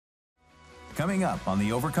Coming up on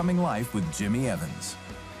The Overcoming Life with Jimmy Evans.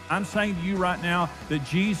 I'm saying to you right now that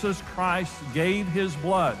Jesus Christ gave his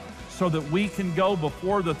blood so that we can go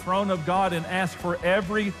before the throne of God and ask for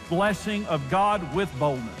every blessing of God with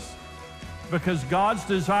boldness. Because God's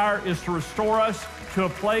desire is to restore us to a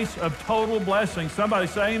place of total blessing. Somebody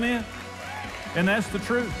say amen. And that's the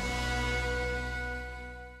truth.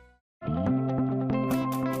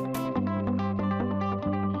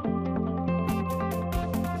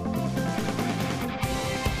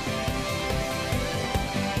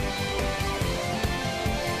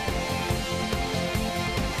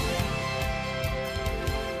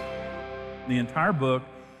 The entire book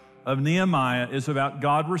of Nehemiah is about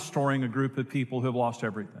God restoring a group of people who have lost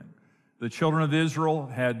everything. The children of Israel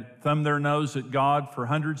had thumbed their nose at God for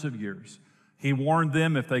hundreds of years. He warned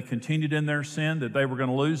them if they continued in their sin that they were going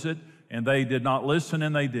to lose it, and they did not listen,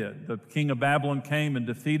 and they did. The king of Babylon came and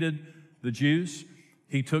defeated the Jews.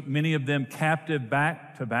 He took many of them captive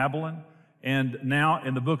back to Babylon, and now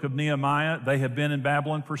in the book of Nehemiah, they have been in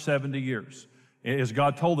Babylon for 70 years, as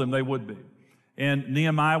God told them they would be. And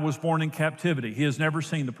Nehemiah was born in captivity. He has never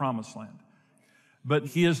seen the promised land. But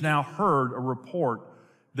he has now heard a report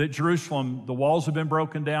that Jerusalem, the walls have been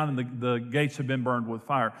broken down and the gates have been burned with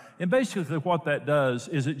fire. And basically what that does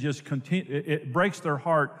is it breaks their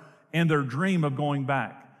heart and their dream of going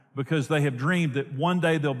back, because they have dreamed that one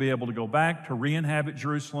day they'll be able to go back to re-inhabit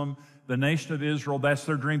Jerusalem, the nation of Israel. That's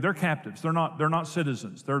their dream. They're captives. They're not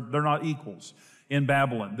citizens. They're not equals in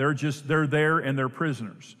Babylon. They're there and they're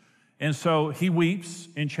prisoners. And so he weeps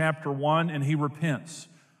in chapter 1 and he repents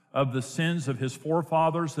of the sins of his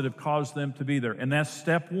forefathers that have caused them to be there. And that's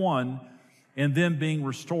step 1 in them being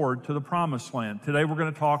restored to the promised land. Today we're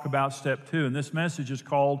going to talk about step 2, and this message is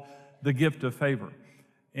called the gift of favor.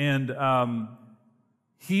 And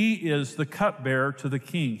he is the cupbearer to the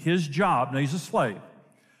king. His job, now he's a slave,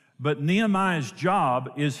 but Nehemiah's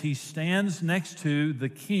job is he stands next to the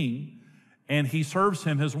king and he serves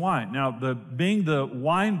him his wine. Now, being the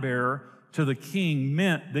wine bearer to the king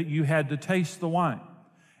meant that you had to taste the wine.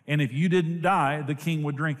 And if you didn't die, the king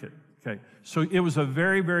would drink it. Okay, so it was a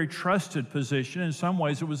very, very trusted position. In some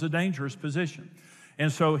ways, it was a dangerous position.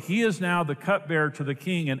 And so he is now the cupbearer to the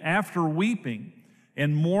king. And after weeping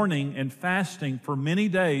and mourning and fasting for many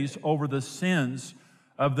days over the sins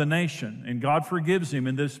of the nation, and God forgives him,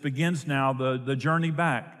 and this begins now the journey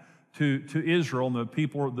back to Israel, and the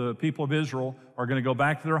people of Israel are going to go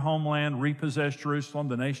back to their homeland, repossess Jerusalem,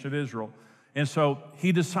 the nation of Israel. And so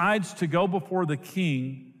he decides to go before the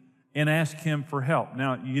king and ask him for help.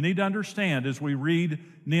 Now, you need to understand, as we read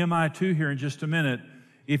Nehemiah 2 here in just a minute,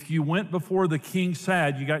 if you went before the king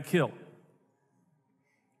sad, you got killed.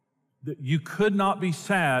 You could not be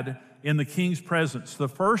sad in the king's presence. The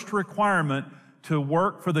first requirement to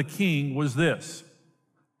work for the king was this: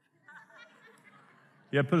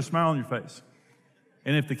 you had to put a smile on your face.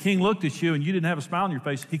 And if the king looked at you and you didn't have a smile on your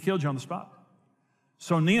face, he killed you on the spot.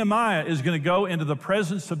 So Nehemiah is going to go into the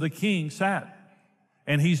presence of the king sad.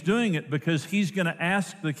 And he's doing it because he's going to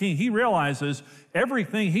ask the king. He realizes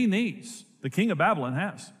everything he needs, the king of Babylon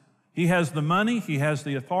has. He has the money, he has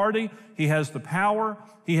the authority, he has the power,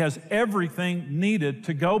 he has everything needed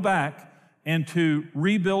to go back and to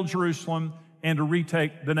rebuild Jerusalem and to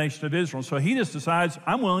retake the nation of Israel. So he just decides,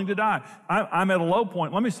 I'm willing to die. I'm at a low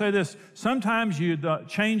point. Let me say this. Sometimes the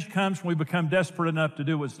change comes when we become desperate enough to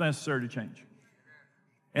do what's necessary to change.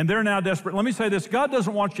 And they're now desperate. Let me say this. God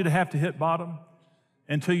doesn't want you to have to hit bottom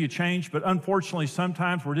until you change, but unfortunately,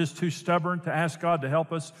 sometimes we're just too stubborn to ask God to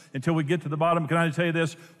help us until we get to the bottom. Can I tell you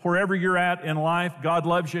this? Wherever you're at in life, God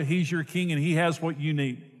loves you. He's your king, and he has what you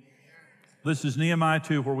need. This is Nehemiah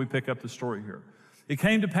 2, where we pick up the story here. It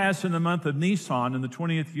came to pass in the month of Nisan, in the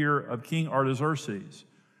 20th year of King Artaxerxes,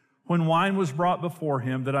 when wine was brought before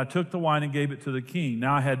him, that I took the wine and gave it to the king.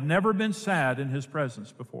 Now I had never been sad in his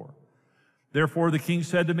presence before. Therefore the king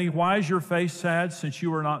said to me, why is your face sad, since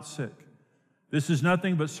you are not sick? This is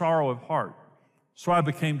nothing but sorrow of heart. So I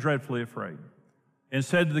became dreadfully afraid, and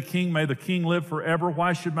said to the king, may the king live forever.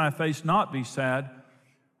 Why should my face not be sad,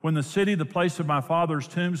 when the city, the place of my father's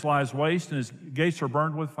tombs, lies waste, and his gates are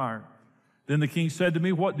burned with fire? Then the king said to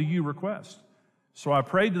me, what do you request? So I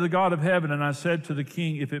prayed to the God of heaven, and I said to the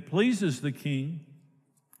king, if it pleases the king,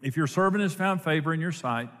 if your servant has found favor in your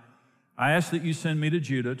sight, I ask that you send me to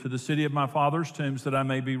Judah, to the city of my father's tombs, that I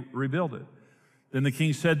may be rebuilt it. Then the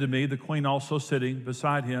king said to me, the queen also sitting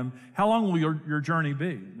beside him, how long will your journey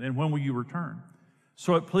be, and when will you return?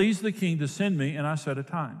 So it pleased the king to send me, and I set a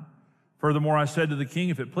time. Furthermore, I said to the king,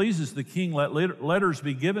 if it pleases the king, let letters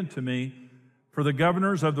be given to me for the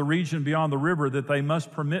governors of the region beyond the river, that they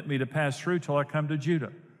must permit me to pass through till I come to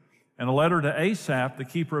Judah. and a letter to Asaph, the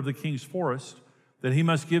keeper of the king's forest, that he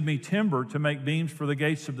must give me timber to make beams for the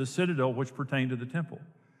gates of the citadel which pertain to the temple,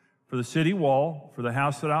 for the city wall, for the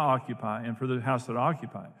house that I occupy, and for the house that I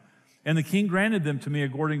occupy. And the king granted them to me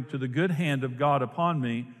according to the good hand of God upon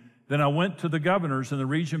me. Then I went to the governors in the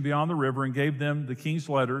region beyond the river and gave them the king's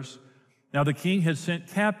letters. Now the king had sent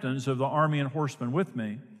captains of the army and horsemen with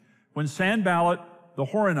me. When Sanballat the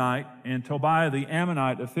Horonite and Tobiah the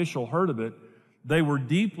Ammonite official heard of it, they were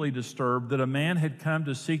deeply disturbed that a man had come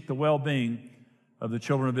to seek the well-being of the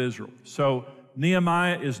children of Israel. So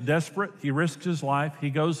Nehemiah is desperate. He risks his life. He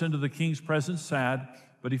goes into the king's presence sad,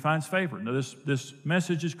 but he finds favor. Now this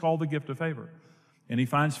message is called the gift of favor, and he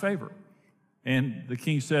finds favor. And the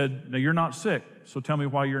king said, now you're not sick, so tell me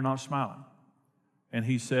why you're not smiling. And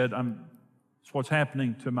he said, it's what's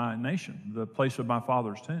happening to my nation, the place of my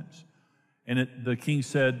father's tombs. And the king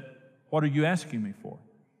said, what are you asking me for?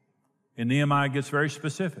 And Nehemiah gets very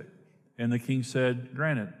specific. And the king said,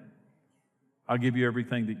 granted, I'll give you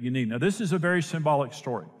everything that you need. Now, this is a very symbolic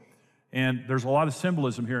story, and there's a lot of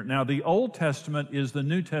symbolism here. Now, the Old Testament is the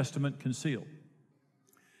New Testament concealed,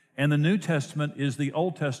 and the New Testament is the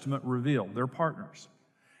Old Testament revealed. They're partners.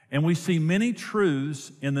 And we see many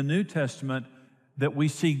truths in the New Testament that we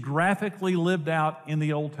see graphically lived out in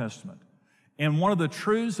the Old Testament. And one of the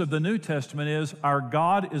truths of the New Testament is our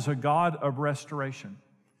God is a God of restoration.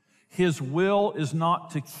 His will is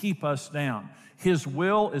not to keep us down. His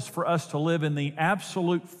will is for us to live in the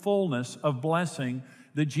absolute fullness of blessing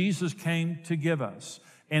that Jesus came to give us.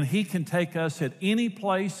 And He can take us at any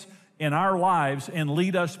place in our lives and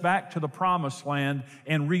lead us back to the promised land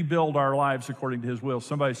and rebuild our lives according to His will.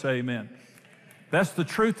 Somebody say amen. That's the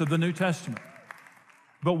truth of the New Testament.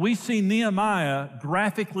 But we see Nehemiah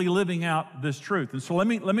graphically living out this truth. And so let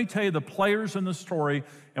me tell you the players in the story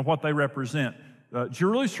and what they represent.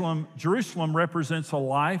 Jerusalem represents a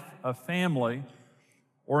life, a family,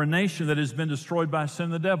 or a nation that has been destroyed by sin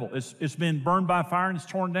and the devil. It's been burned by fire and it's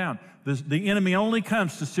torn down. The enemy only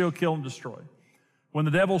comes to steal, kill, and destroy. When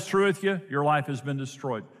the devil's through with you, your life has been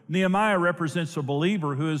destroyed. Nehemiah represents a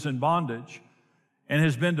believer who is in bondage and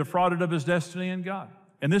has been defrauded of his destiny in God.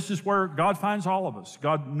 And this is where God finds all of us.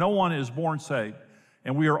 No one is born saved,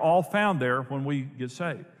 and we are all found there when we get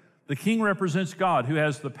saved. The king represents God, who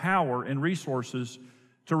has the power and resources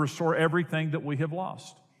to restore everything that we have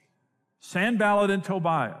lost. Sanballat and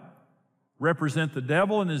Tobiah represent the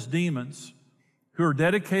devil and his demons who are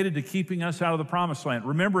dedicated to keeping us out of the promised land.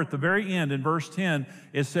 Remember, at the very end, in verse 10,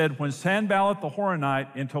 it said, when Sanballat the Horonite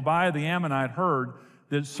and Tobiah the Ammonite heard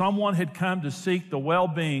that someone had come to seek the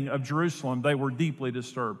well-being of Jerusalem, they were deeply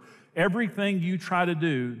disturbed. Everything you try to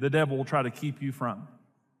do, the devil will try to keep you from.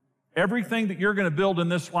 Everything that you're going to build in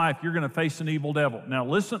this life, you're going to face an evil devil. Now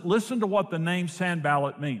listen to what the name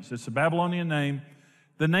Sanballat means. It's a Babylonian name.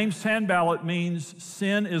 The name Sanballat means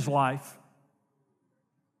sin is life.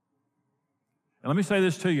 And let me say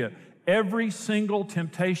this to you. Every single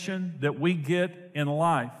temptation that we get in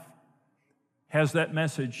life has that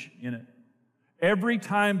message in it. Every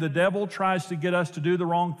time the devil tries to get us to do the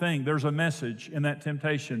wrong thing, there's a message in that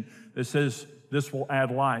temptation that says, this will add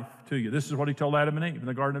life to you. This is what he told Adam and Eve in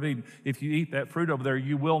the Garden of Eden. If you eat that fruit over there,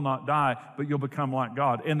 you will not die, but you'll become like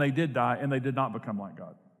God. And they did die, and they did not become like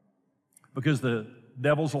God. Because the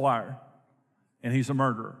devil's a liar, and he's a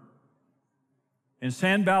murderer. And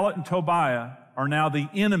Sanballat and Tobiah are now the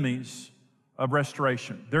enemies of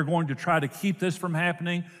restoration. They're going to try to keep this from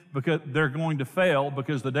happening because they're going to fail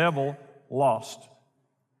because the devil lost.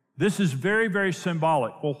 This is very, very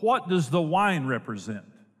symbolic. Well, what does the wine represent?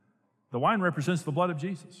 The wine represents the blood of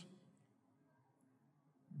Jesus.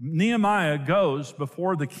 Nehemiah goes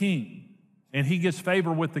before the king, and he gets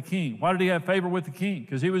favor with the king. Why did he have favor with the king?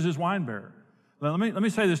 Because he was his wine bearer. Now, let me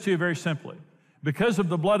say this to you very simply. Because of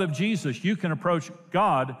the blood of Jesus, you can approach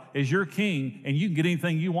God as your king, and you can get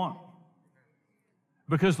anything you want.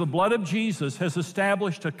 Because the blood of Jesus has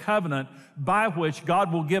established a covenant by which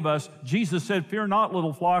God will give us. Jesus said, fear not,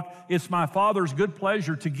 little flock, it's my Father's good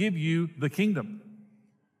pleasure to give you the kingdom.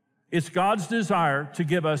 It's God's desire to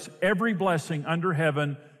give us every blessing under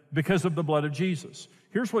heaven because of the blood of Jesus.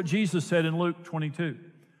 Here's what Jesus said in Luke 22.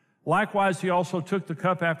 Likewise, he also took the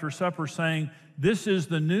cup after supper, saying, this is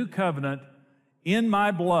the new covenant in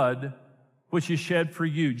my blood, which is shed for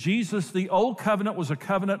you. Jesus, the old covenant was a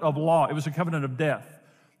covenant of law. It was a covenant of death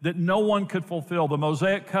that no one could fulfill. The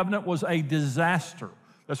Mosaic covenant was a disaster.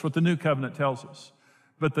 That's what the new covenant tells us.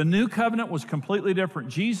 But the new covenant was completely different.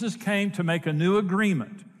 Jesus came to make a new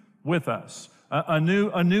agreement with us, a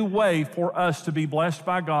new way for us to be blessed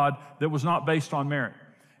by God that was not based on merit.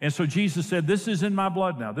 And so Jesus said, this is in my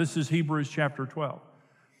blood now. This is Hebrews chapter 12.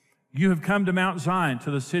 You have come to Mount Zion,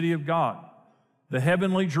 to the city of God, the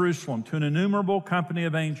heavenly Jerusalem, to an innumerable company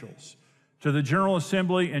of angels, to the general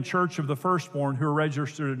assembly and church of the firstborn who are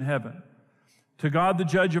registered in heaven, to God the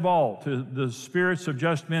judge of all, to the spirits of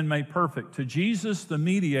just men made perfect, to Jesus the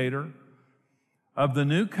mediator of the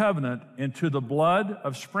new covenant, and to the blood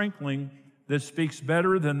of sprinkling that speaks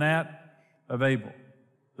better than that of Abel.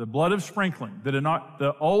 The blood of sprinkling,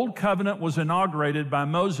 the old covenant was inaugurated by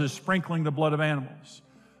Moses sprinkling the blood of animals.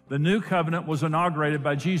 The new covenant was inaugurated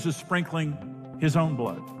by Jesus sprinkling his own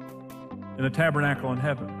blood in the tabernacle in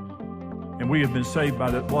heaven. And we have been saved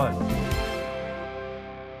by that blood.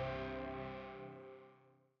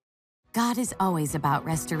 God is always about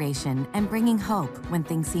restoration and bringing hope when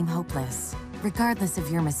things seem hopeless. Regardless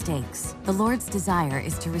of your mistakes, the Lord's desire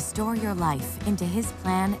is to restore your life into His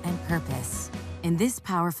plan and purpose. In this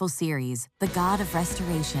powerful series, The God of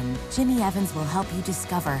Restoration, Jimmy Evans will help you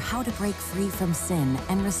discover how to break free from sin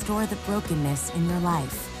and restore the brokenness in your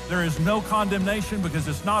life. There is no condemnation because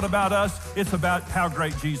it's not about us, it's about how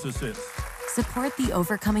great Jesus is. Support The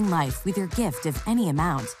Overcoming Life with your gift of any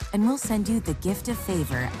amount, and we'll send you the gift of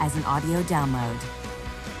favor as an audio download.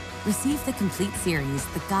 Receive the complete series,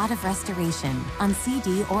 The God of Restoration, on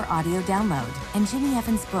CD or audio download, and Jimmy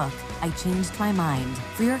Evans' book, I Changed My Mind,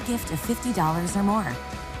 for your gift of $50 or more.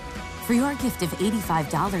 For your gift of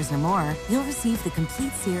 $85 or more, you'll receive the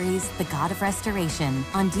complete series, The God of Restoration,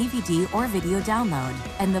 on DVD or video download,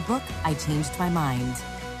 and the book, I Changed My Mind.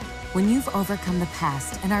 When you've overcome the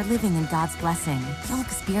past and are living in God's blessing, you'll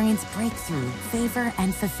experience breakthrough, favor,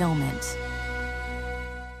 and fulfillment.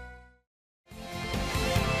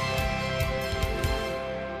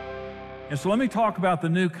 And so let me talk about the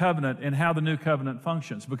new covenant and how the new covenant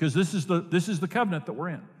functions, because this is the covenant that we're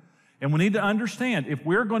in. And we need to understand, if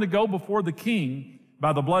we're going to go before the King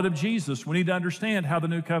by the blood of Jesus, we need to understand how the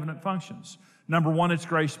new covenant functions. Number one, it's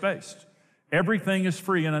grace-based. Everything is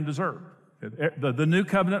free and undeserved. The new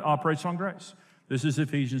covenant operates on grace. This is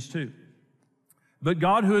Ephesians 2. But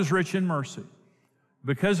God, who is rich in mercy,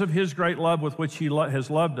 because of His great love with which He has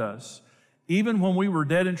loved us, even when we were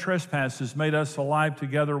dead in trespasses, made us alive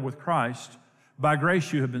together with Christ. By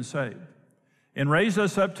grace you have been saved. And raised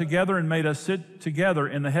us up together and made us sit together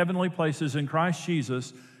in the heavenly places in Christ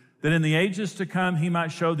Jesus, that in the ages to come He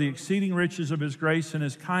might show the exceeding riches of His grace and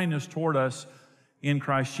His kindness toward us in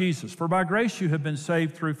Christ Jesus. For by grace you have been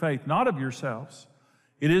saved through faith, not of yourselves.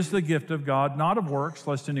 It is the gift of God, not of works,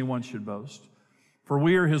 lest anyone should boast. For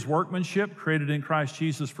we are His workmanship, created in Christ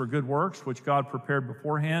Jesus for good works, which God prepared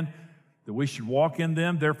beforehand, that we should walk in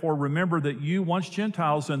them. Therefore remember that you, once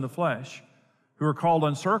Gentiles in the flesh, who are called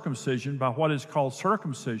uncircumcision by what is called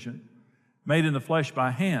circumcision, made in the flesh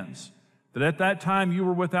by hands, that at that time you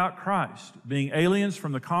were without Christ, being aliens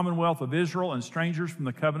from the commonwealth of Israel and strangers from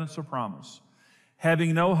the covenants of promise,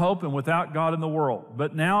 having no hope and without God in the world.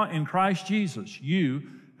 But now in Christ Jesus, you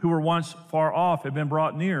who were once far off have been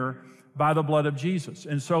brought near by the blood of Jesus.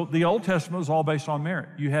 And so the Old Testament was all based on merit.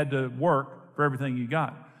 You had to work for everything you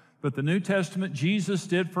got. But the New Testament, Jesus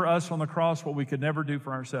did for us on the cross what we could never do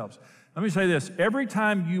for ourselves. Let me say this. Every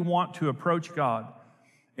time you want to approach God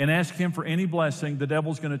and ask Him for any blessing, the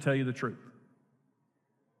devil's going to tell you the truth.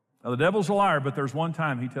 Now, the devil's a liar, but there's one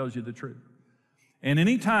time he tells you the truth. And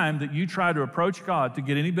any time that you try to approach God to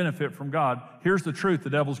get any benefit from God, here's the truth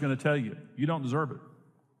the devil's going to tell you. You don't deserve it.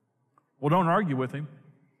 Well, don't argue with him.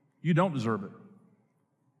 You don't deserve it.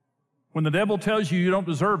 When the devil tells you you don't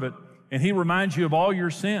deserve it, and he reminds you of all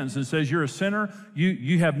your sins and says you're a sinner,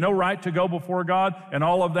 you have no right to go before God, and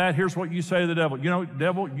all of that, here's what you say to the devil. You know,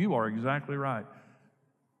 devil, you are exactly right.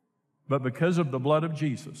 But because of the blood of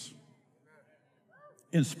Jesus,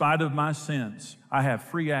 in spite of my sins, I have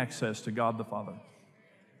free access to God the Father.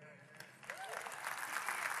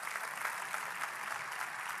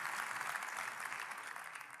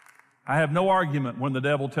 I have no argument when the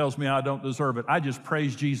devil tells me I don't deserve it. I just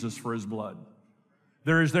praise Jesus for His blood.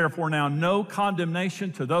 There is therefore now no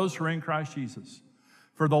condemnation to those who are in Christ Jesus.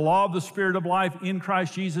 For the law of the Spirit of life in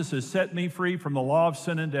Christ Jesus has set me free from the law of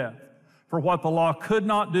sin and death. For what the law could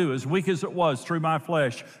not do, as weak as it was through my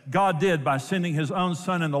flesh, God did by sending His own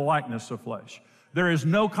Son in the likeness of flesh. There is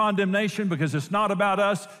no condemnation because it's not about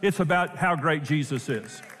us, it's about how great Jesus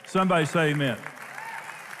is. Somebody say amen.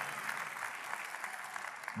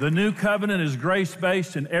 The new covenant is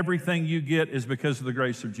grace-based, and everything you get is because of the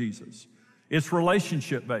grace of Jesus. It's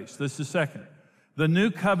relationship-based. This is second. The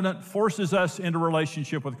new covenant forces us into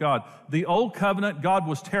relationship with God. The old covenant, God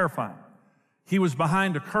was terrifying. He was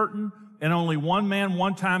behind a curtain, and only one man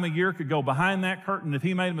one time a year could go behind that curtain. If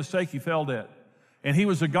he made a mistake, he fell dead. And He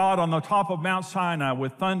was a God on the top of Mount Sinai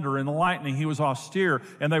with thunder and lightning. He was austere,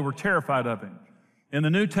 and they were terrified of Him. In the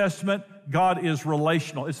New Testament, God is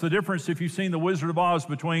relational. It's the difference, if you've seen The Wizard of Oz,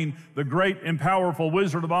 between the great and powerful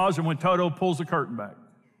Wizard of Oz and when Toto pulls the curtain back.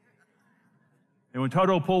 And when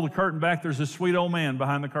Toto pulled the curtain back, there's this sweet old man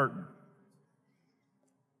behind the curtain.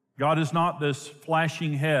 God is not this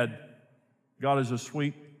flashing head. God is a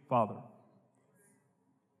sweet Father.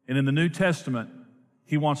 And in the New Testament,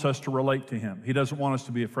 He wants us to relate to Him. He doesn't want us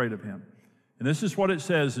to be afraid of Him. And this is what it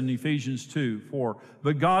says in Ephesians 2:4.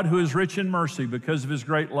 But God, who is rich in mercy because of His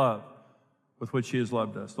great love with which He has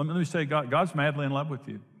loved us. Let me say, God's madly in love with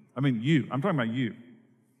you. I mean, you. I'm talking about you.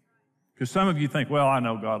 Because some of you think, well, I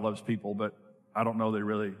know God loves people, but I don't know that He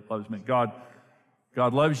really loves me. God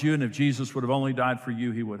loves you, and if Jesus would have only died for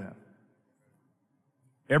you, He would have.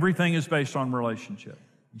 Everything is based on relationship.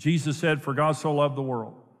 Jesus said, for God so loved the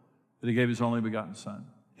world that He gave His only begotten Son.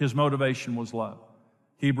 His motivation was love.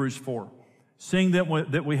 Hebrews 4. Seeing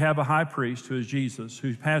that we have a high priest who is Jesus,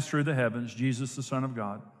 who passed through the heavens, Jesus the Son of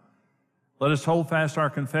God, let us hold fast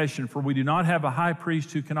our confession, for we do not have a high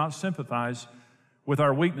priest who cannot sympathize with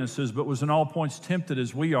our weaknesses, but was in all points tempted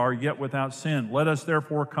as we are, yet without sin. Let us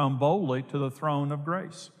therefore come boldly to the throne of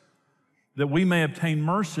grace, that we may obtain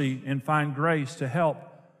mercy and find grace to help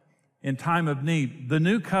in time of need. The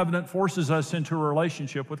new covenant forces us into a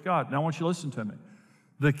relationship with God. Now I want you to listen to me.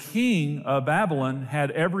 The king of Babylon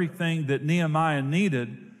had everything that Nehemiah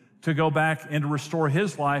needed to go back and to restore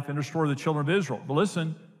his life and restore the children of Israel. But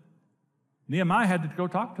listen, Nehemiah had to go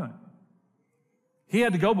talk to him. He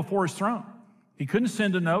had to go before his throne. He couldn't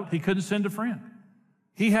send a note. He couldn't send a friend.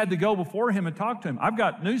 He had to go before him and talk to him. I've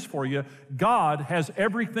got news for you. God has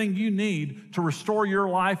everything you need to restore your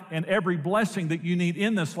life and every blessing that you need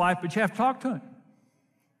in this life, but you have to talk to Him.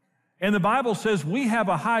 And the Bible says we have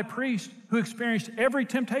a high priest who experienced every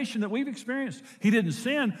temptation that we've experienced. He didn't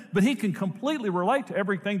sin, but He can completely relate to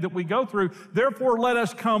everything that we go through. Therefore, let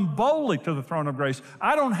us come boldly to the throne of grace.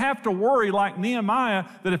 I don't have to worry like Nehemiah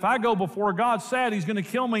that if I go before God sad He's going to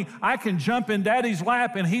kill me. I can jump in Daddy's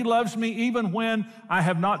lap and He loves me even when I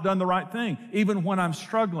have not done the right thing, even when I'm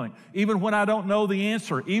struggling, even when I don't know the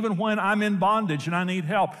answer, even when I'm in bondage and I need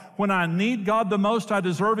help. When I need God the most, I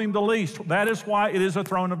deserve Him the least. That is why it is a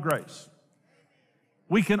throne of grace.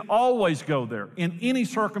 We can always go there in any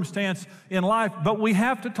circumstance in life, but we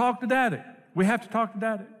have to talk to Daddy. We have to talk to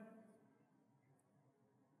Daddy.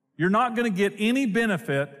 You're not going to get any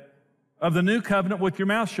benefit of the new covenant with your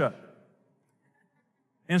mouth shut.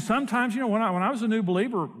 And sometimes, when I was a new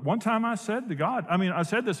believer, one time I said to God, I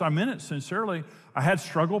said this, I meant it sincerely. I had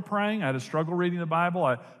struggle praying. I had a struggle reading the Bible.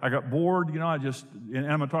 I got bored, and I'm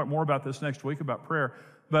going to talk more about this next week about prayer.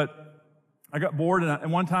 But I got bored,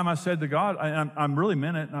 and one time I said to God, I really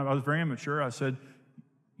meant it, and I was very immature. I said,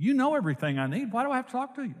 you know everything I need. Why do I have to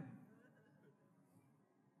talk to you?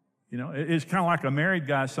 It's kind of like a married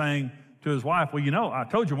guy saying to his wife, well, I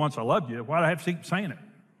told you once I loved you. Why do I have to keep saying it?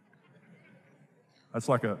 That's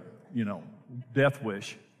like a, death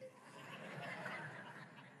wish.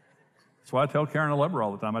 That's why I tell Karen I love her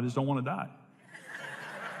all the time. I just don't want to die.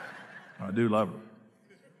 I do love her.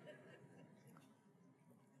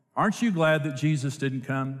 Aren't you glad that Jesus didn't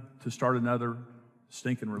come to start another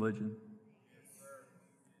stinking religion?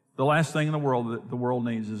 The last thing in the world that the world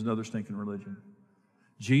needs is another stinking religion.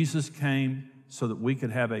 Jesus came so that we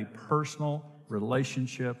could have a personal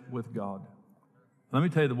relationship with God. Let me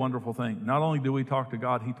tell you the wonderful thing. Not only do we talk to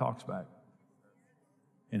God, He talks back.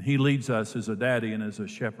 And He leads us as a daddy and as a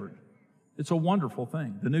shepherd. It's a wonderful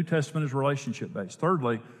thing. The New Testament is relationship-based.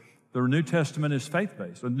 Thirdly, the New Testament is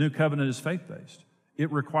faith-based. The New Covenant is faith-based. It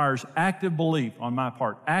requires active belief on my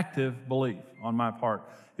part. Active belief on my part.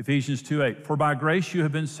 Ephesians 2:8. For by grace you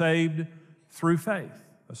have been saved through faith.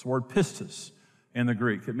 That's the word pistis in the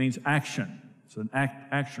Greek. It means action. It's an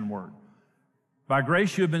action word. By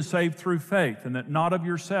grace you have been saved through faith, and that not of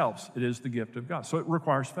yourselves. It is the gift of God. So it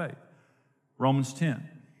requires faith. Romans 10.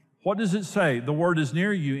 What does it say? The word is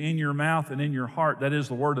near you, in your mouth and in your heart. That is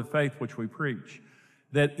the word of faith which we preach.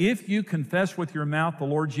 That if you confess with your mouth the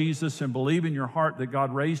Lord Jesus and believe in your heart that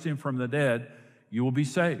God raised Him from the dead, you will be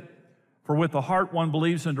saved. For with the heart one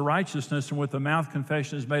believes unto righteousness, and with the mouth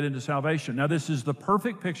confession is made unto salvation. Now this is the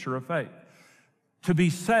perfect picture of faith. To be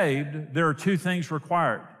saved, there are two things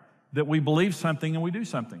required. That we believe something and we do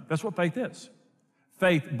something. That's what faith is.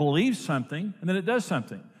 Faith believes something and then it does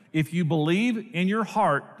something. If you believe in your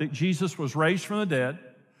heart that Jesus was raised from the dead,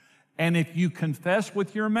 and if you confess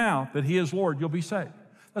with your mouth that He is Lord, you'll be saved.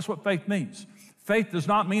 That's what faith means. Faith does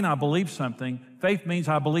not mean I believe something. Faith means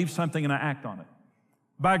I believe something and I act on it.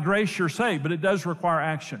 By grace you're saved, but it does require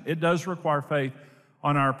action. It does require faith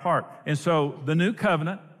on our part. And so the new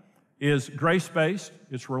covenant is grace-based,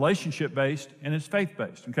 it's relationship-based, and it's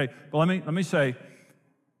faith-based. Okay, but let me say,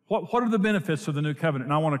 What are the benefits of the new covenant?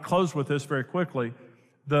 And I want to close with this very quickly.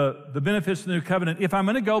 The benefits of the new covenant, if I'm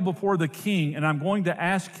going to go before the king and I'm going to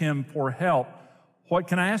ask him for help, what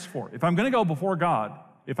can I ask for? If I'm going to go before God,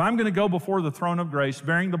 if I'm going to go before the throne of grace,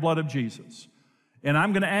 bearing the blood of Jesus, and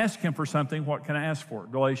I'm going to ask him for something, what can I ask for?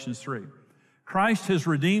 Galatians 3. Christ has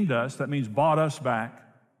redeemed us, that means bought us back.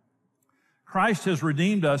 Christ has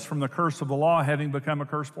redeemed us from the curse of the law, having become a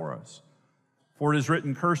curse for us. For it is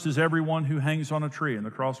written, cursed is everyone who hangs on a tree, and the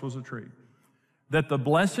cross was a tree, that the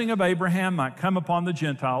blessing of Abraham might come upon the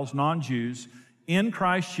Gentiles, non-Jews, in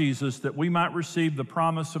Christ Jesus, that we might receive the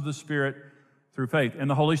promise of the Spirit through faith. And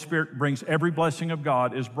the Holy Spirit brings every blessing of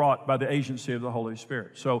God is brought by the agency of the Holy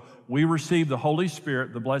Spirit. So we receive the Holy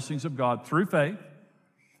Spirit, the blessings of God, through faith,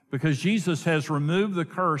 because Jesus has removed the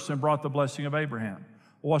curse and brought the blessing of Abraham.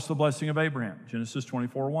 Well, what's the blessing of Abraham? Genesis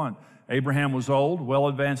 24:1. Abraham was old, well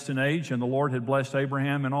advanced in age, and the Lord had blessed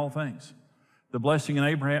Abraham in all things. The blessing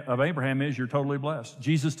of Abraham is you're totally blessed.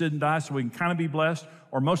 Jesus didn't die so we can kind of be blessed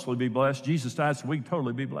or mostly be blessed. Jesus died so we can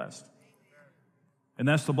totally be blessed. And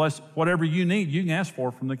that's the blessing. Whatever you need, you can ask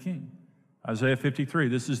for from the King. Isaiah 53,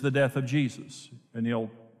 this is the death of Jesus in the Old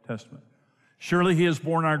Testament. Surely he has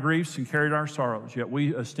borne our griefs and carried our sorrows, yet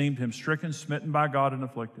we esteemed him stricken, smitten by God, and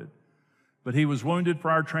afflicted. But he was wounded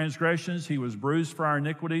for our transgressions, he was bruised for our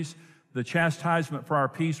iniquities. The chastisement for our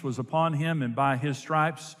peace was upon him, and by his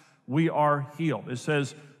stripes we are healed. It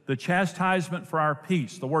says the chastisement for our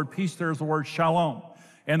peace. The word peace there is the word shalom.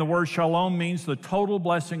 And the word shalom means the total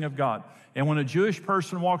blessing of God. And when a Jewish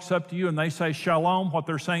person walks up to you and they say shalom, what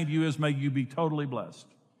they're saying to you is, may you be totally blessed.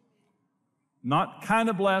 Not kind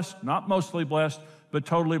of blessed, not mostly blessed, but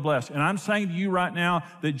totally blessed. And I'm saying to you right now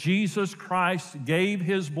that Jesus Christ gave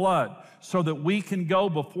his blood so that we can go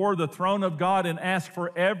before the throne of God and ask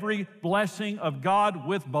for every blessing of God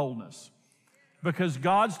with boldness. Because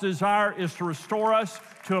God's desire is to restore us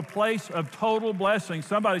to a place of total blessing.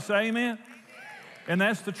 Somebody say amen. And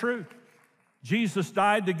that's the truth. Jesus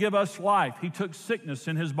died to give us life. He took sickness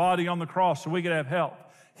in his body on the cross so we could have health.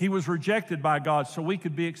 He was rejected by God so we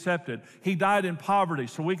could be accepted. He died in poverty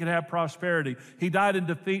so we could have prosperity. He died in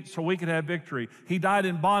defeat so we could have victory. He died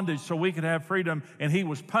in bondage so we could have freedom. And he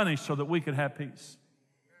was punished so that we could have peace.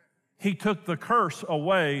 He took the curse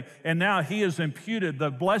away, and now he has imputed the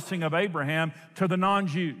blessing of Abraham to the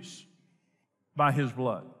non-Jews by his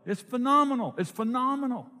blood. It's phenomenal. It's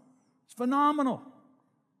phenomenal. It's phenomenal.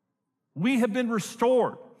 We have been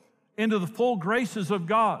restored into the full graces of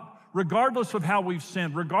God. Regardless of how we've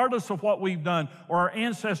sinned, regardless of what we've done or our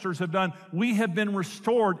ancestors have done, we have been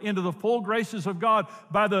restored into the full graces of God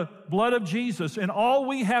by the blood of Jesus. And all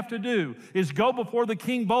we have to do is go before the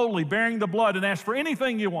King boldly, bearing the blood, and ask for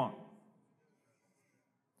anything you want.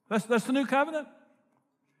 That's the new covenant.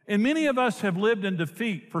 And many of us have lived in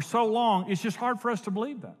defeat for so long, it's just hard for us to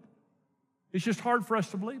believe that. It's just hard for us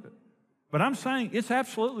to believe it. But I'm saying it's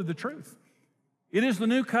absolutely the truth. It is the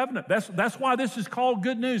new covenant. That's why this is called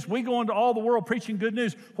good news. We go into all the world preaching good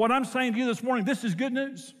news. What I'm saying to you this morning, this is good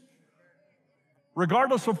news.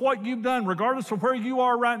 Regardless of what you've done, regardless of where you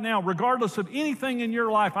are right now, regardless of anything in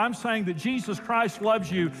your life, I'm saying that Jesus Christ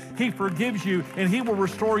loves you, he forgives you, and he will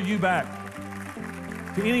restore you back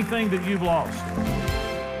to anything that you've lost.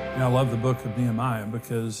 And I love the book of Nehemiah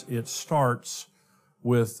because it starts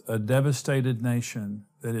with a devastated nation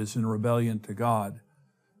that is in rebellion to God.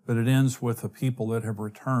 But it ends with a people that have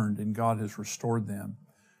returned and God has restored them.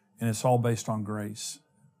 And it's all based on grace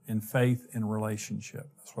and faith and relationship.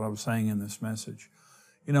 That's what I was saying in this message.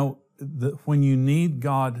 You know, when you need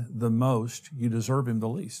God the most, you deserve him the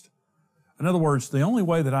least. In other words, the only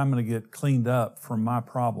way that I'm going to get cleaned up from my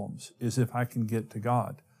problems is if I can get to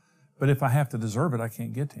God. But if I have to deserve it, I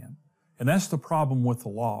can't get to him. And that's the problem with the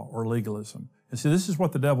law or legalism. And see, this is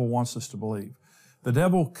what the devil wants us to believe. The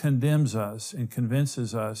devil condemns us and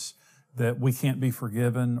convinces us that we can't be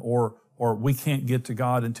forgiven or we can't get to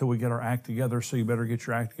God until we get our act together, so you better get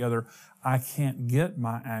your act together. I can't get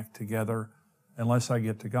my act together unless I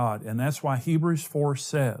get to God. And that's why Hebrews 4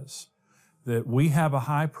 says that we have a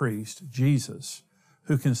high priest, Jesus,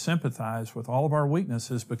 who can sympathize with all of our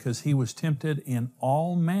weaknesses because he was tempted in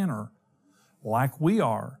all manner like we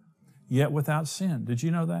are, yet without sin. Did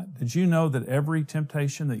you know that? Did you know that every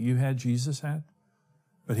temptation that you had, Jesus had?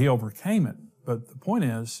 But he overcame it. But the point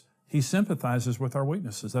is, he sympathizes with our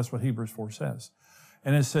weaknesses. That's what Hebrews 4 says.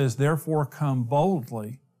 And it says, therefore come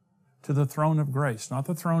boldly to the throne of grace, not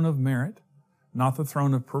the throne of merit, not the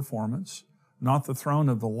throne of performance, not the throne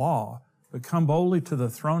of the law, but come boldly to the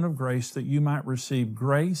throne of grace that you might receive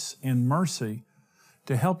grace and mercy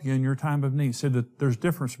to help you in your time of need. So that there's a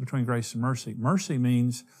difference between grace and mercy. Mercy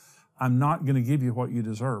means I'm not going to give you what you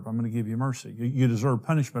deserve. I'm going to give you mercy. You deserve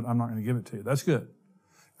punishment. I'm not going to give it to you. That's good.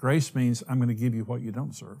 Grace means I'm going to give you what you don't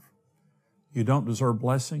deserve. You don't deserve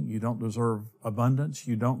blessing. You don't deserve abundance.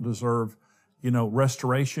 You don't deserve,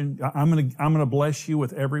 restoration. I'm going to bless you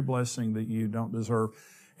with every blessing that you don't deserve.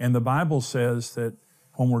 And the Bible says that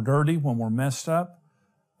when we're dirty, when we're messed up,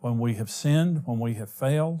 when we have sinned, when we have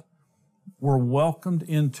failed, we're welcomed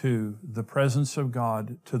into the presence of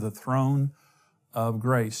God, to the throne of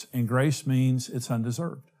grace. And grace means it's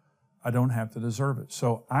undeserved. I don't have to deserve it.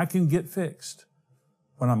 So I can get fixed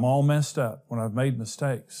when I'm all messed up, when I've made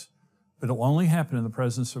mistakes. But it'll only happen in the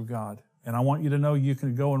presence of God. And I want you to know you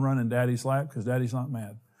can go and run in Daddy's lap because Daddy's not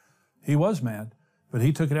mad. He was mad, but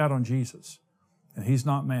He took it out on Jesus. And He's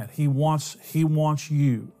not mad. He wants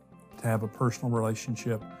you to have a personal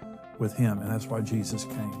relationship with Him. And that's why Jesus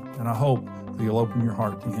came. And I hope that you'll open your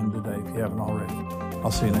heart to Him today if you haven't already.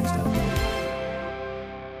 I'll see you next time.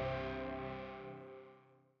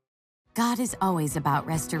 God is always about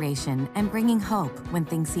restoration and bringing hope when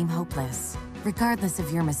things seem hopeless. Regardless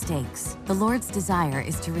of your mistakes, the Lord's desire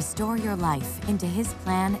is to restore your life into His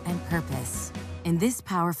plan and purpose. In this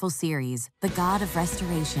powerful series, The God of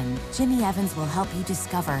Restoration, Jimmy Evans will help you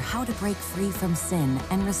discover how to break free from sin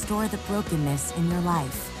and restore the brokenness in your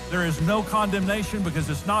life. There is no condemnation because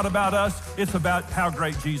it's not about us, it's about how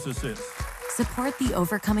great Jesus is. Support The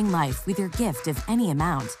Overcoming Life with your gift of any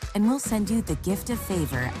amount, and we'll send you the gift of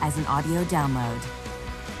favor as an audio download.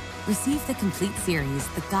 Receive the complete series,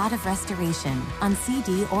 The God of Restoration, on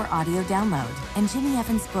CD or audio download, and Jimmy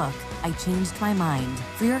Evans' book, I Changed My Mind,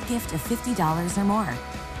 for your gift of $50 or more.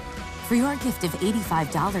 For your gift of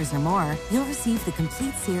 $85 or more, you'll receive the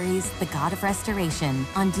complete series, The God of Restoration,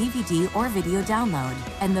 on DVD or video download,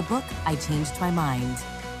 and the book, I Changed My Mind.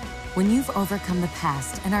 When you've overcome the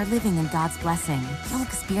past and are living in God's blessing, you'll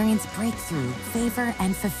experience breakthrough, favor,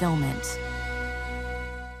 and fulfillment.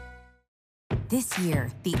 This year,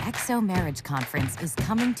 the XO Marriage Conference is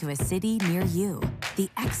coming to a city near you. The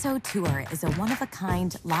XO Tour is a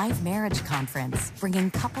one-of-a-kind live marriage conference, bringing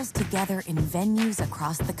couples together in venues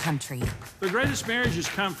across the country. The greatest marriages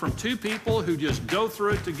come from two people who just go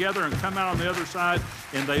through it together and come out on the other side,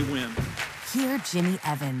 and they win. Hear Jimmy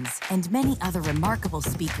Evans and many other remarkable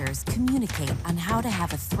speakers communicate on how to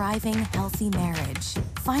have a thriving, healthy marriage.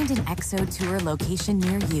 Find an XO Tour location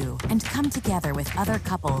near you and come together with other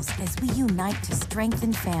couples as we unite to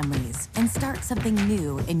strengthen families and start something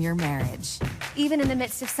new in your marriage. Even in the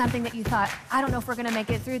midst of something that you thought, I don't know if we're going to make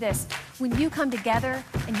it through this, when you come together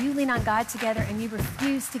and you lean on God together and you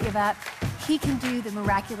refuse to give up, He can do the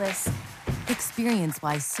miraculous. Experience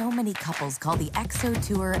why so many couples call the XO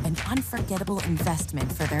Tour an unforgettable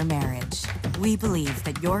investment for their marriage. We believe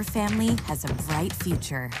that your family has a bright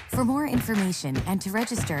future. For more information and to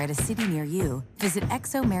register at a city near you, visit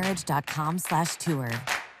xomarriage.com/tour.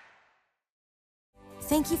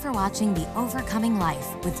 Thank you for watching The Overcoming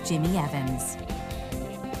Life with Jimmy Evans.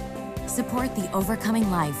 Support The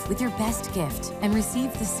Overcoming Life with your best gift and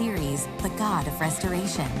receive the series, The God of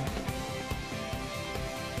Restoration.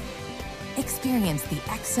 Experience the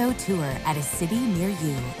XO Tour at a city near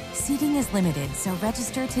you. Seating is limited, so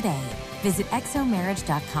register today. Visit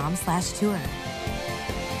xomarriage.com/tour.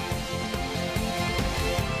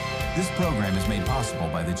 This program is made possible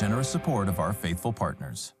by the generous support of our faithful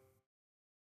partners.